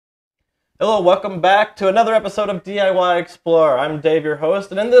Hello, welcome back to another episode of DIY Explorer. I'm Dave, your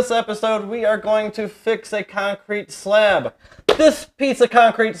host, and in this episode we are going to fix a concrete slab. This piece of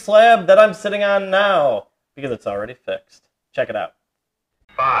concrete slab that I'm sitting on now, because it's already fixed. Check it out.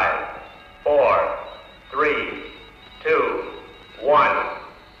 5, 4, 3, 2, 1,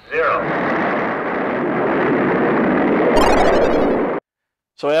 0.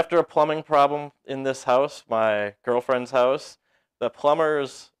 So after a plumbing problem in this house, my girlfriend's house, the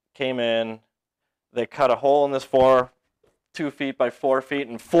plumbers came in, they cut a hole in this floor 2 feet by 4 feet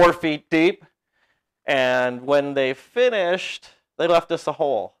and 4 feet deep, and when they finished, they left us a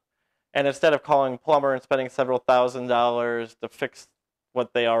hole. And instead of calling a plumber and spending several $1,000s to fix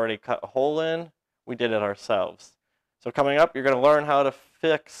what they already cut a hole in, we did it ourselves. So coming up, you're going to learn how to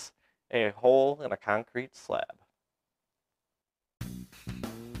fix a hole in a concrete slab.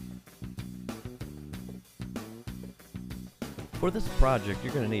 For this project,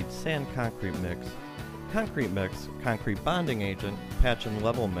 you're going to need sand concrete mix, concrete bonding agent, patch and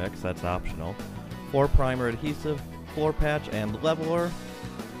level mix, that's optional, floor primer adhesive, floor patch and leveler.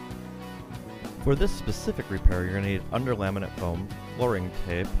 For this specific repair, you're going to need under laminate foam, flooring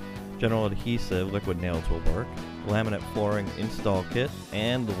tape, general adhesive, liquid nails will work, laminate flooring install kit,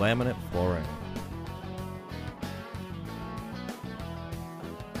 and laminate flooring.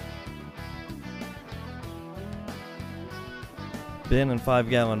 Bin and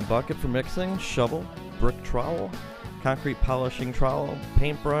 5-gallon bucket for mixing, shovel, brick trowel, concrete polishing trowel,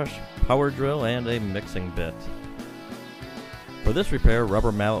 paintbrush, power drill, and a mixing bit. For this repair,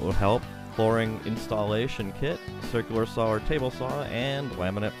 rubber mallet will help, flooring installation kit, circular saw or table saw, and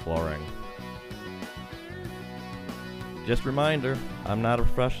laminate flooring. Just a reminder, I'm not a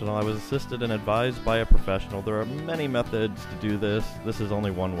professional. I was assisted and advised by a professional. There are many methods to do this. This is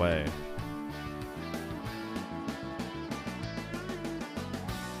only one way.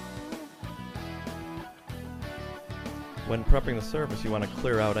 When prepping the surface, you want to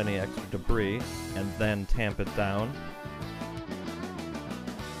clear out any extra debris and then tamp it down.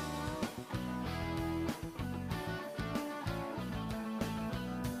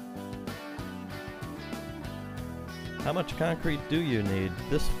 How much concrete do you need?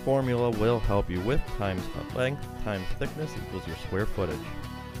 This formula will help you. Width times length times thickness equals your square footage.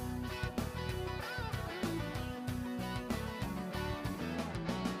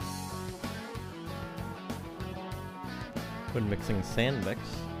 When mixing sand mix,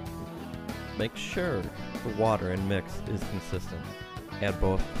 make sure the water and mix is consistent. Add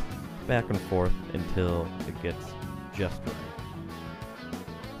both back and forth until it gets just right.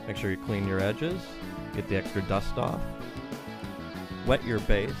 Make sure you clean your edges, get the extra dust off, wet your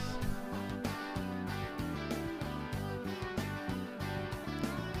base,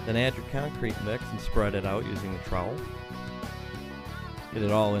 then add your concrete mix and spread it out using the trowel. Get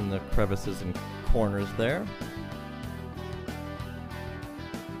it all in the crevices and corners there.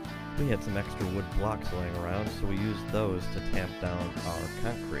 We had some extra wood blocks laying around, so we used those to tamp down our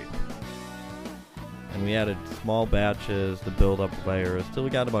concrete. And we added small batches to build up layers till we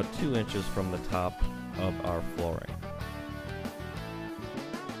got about 2 inches from the top of our flooring.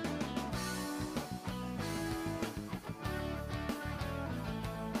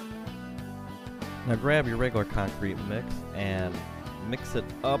 Now grab your regular concrete mix and mix it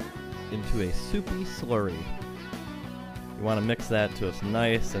up into a soupy slurry. You want to mix that till it's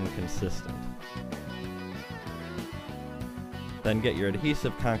nice and consistent. Then get your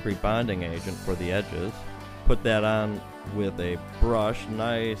adhesive concrete bonding agent for the edges. Put that on with a brush,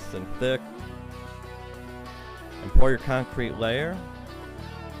 nice and thick. And pour your concrete layer.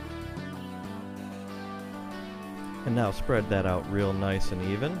 And now spread that out real nice and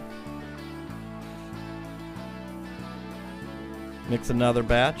even. Mix another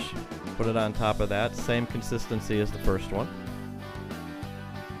batch. Put it on top of that, same consistency as the first one.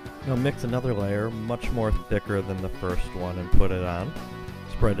 Now mix another layer, much more thicker than the first one, and put it on.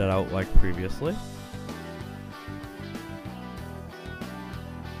 Spread it out like previously.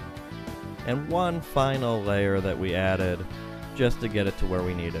 And one final layer that we added just to get it to where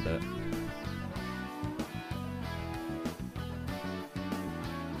we needed it.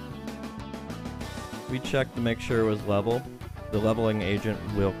 We checked to make sure it was level. The leveling agent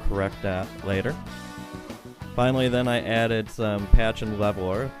will correct that later. Finally, then I added some patch and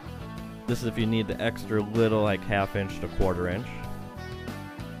leveler. This is if you need the extra little, like 1/2 inch to 1/4 inch.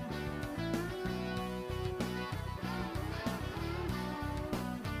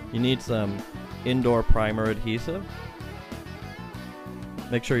 You need some indoor primer adhesive.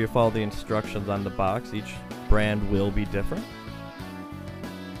 Make sure you follow the instructions on the box. Each brand will be different.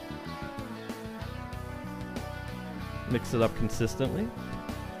 Mix it up consistently.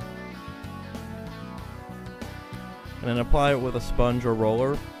 And then apply it with a sponge or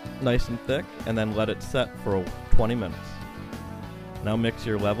roller, nice and thick, and then let it set for 20 minutes. Now mix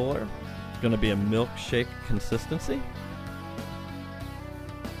your leveler. It's going to be a milkshake consistency.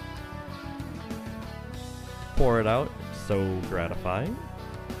 Pour it out, it's so gratifying.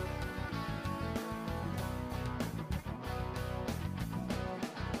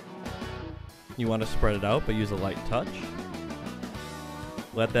 You want to spread it out, but use a light touch.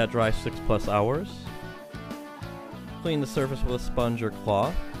 Let that dry 6+ hours. Clean the surface with a sponge or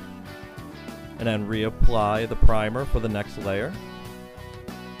cloth, and then reapply the primer for the next layer.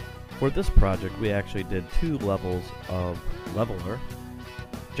 For this project, we actually did 2 levels of leveler.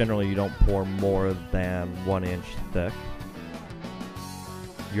 Generally, you don't pour more than 1 inch thick.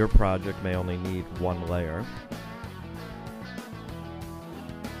 Your project may only need 1 layer.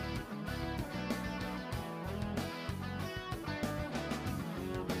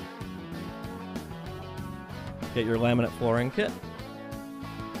 Get your laminate flooring kit.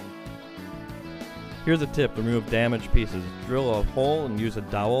 Here's a tip to remove damaged pieces. Drill a hole and use a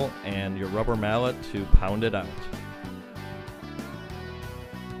dowel and your rubber mallet to pound it out.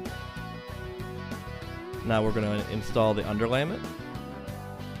 Now we're going to install the underlayment.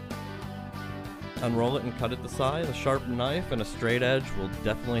 Unroll it and cut at the side. A sharp knife and a straight edge will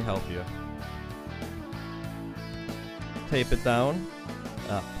definitely help you. Tape it down.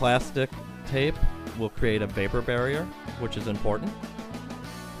 Plastic tape will create a vapor barrier, which is important.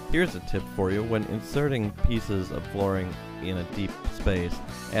 Here's a tip for you. When inserting pieces of flooring in a deep space,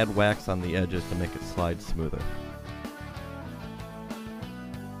 add wax on the edges to make it slide smoother.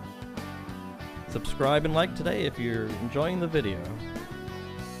 Subscribe and like today if you're enjoying the video.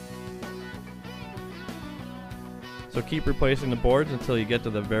 So keep replacing the boards until you get to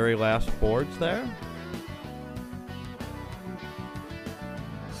the very last boards there.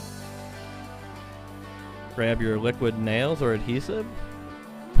 Grab your liquid nails or adhesive,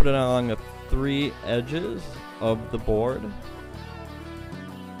 put it along the 3 edges of the board.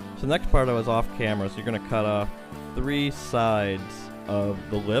 So the next part I was off camera, so you're going to cut off 3 sides of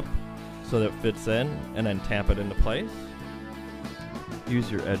the lip so that it fits in, and then tamp it into place.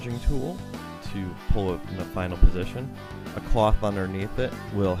 Use your edging tool to pull it in the final position. A cloth underneath it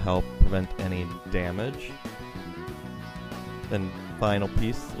will help prevent any damage. Then final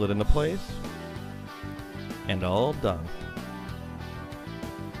piece slid into place. And all done.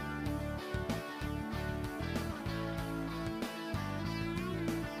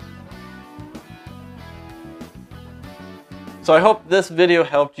 So I hope this video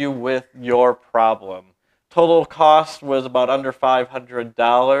helped you with your problem. Total cost was about under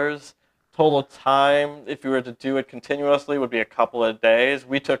 $500. Total time, if you were to do it continuously, would be a couple of days.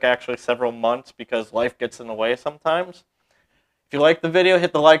 We took actually several months because life gets in the way sometimes. If you like the video,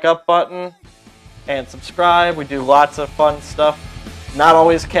 hit the like up button and subscribe. We do lots of fun stuff. Not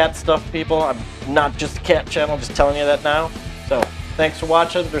always cat stuff, people. I'm not just a cat channel, just telling you that now. So thanks for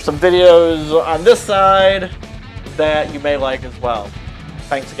watching. There's some videos on this side that you may like as well.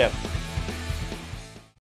 Thanks again.